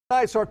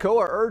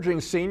SARCOA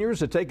urging seniors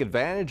to take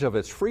advantage of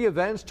its free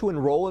events to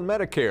enroll in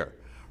Medicare.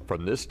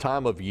 From this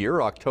time of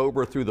year,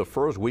 October through the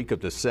first week of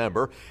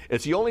December,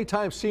 it's the only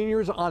time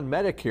seniors on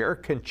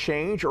Medicare can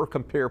change or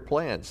compare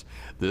plans.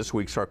 This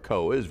week,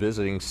 SARCOA is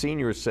visiting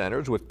senior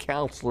centers with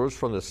counselors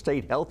from the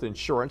state health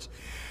insurance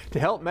to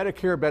help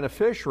Medicare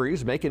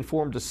beneficiaries make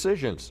informed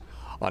decisions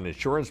on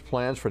insurance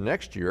plans for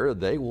next year.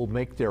 They will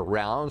make their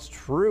rounds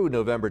through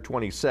November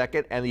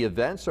 22nd, and the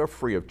events are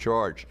free of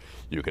charge.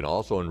 You can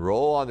also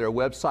enroll on their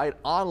website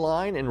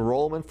online.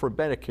 Enrollment for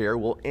Medicare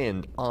will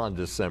end on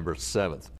December 7th.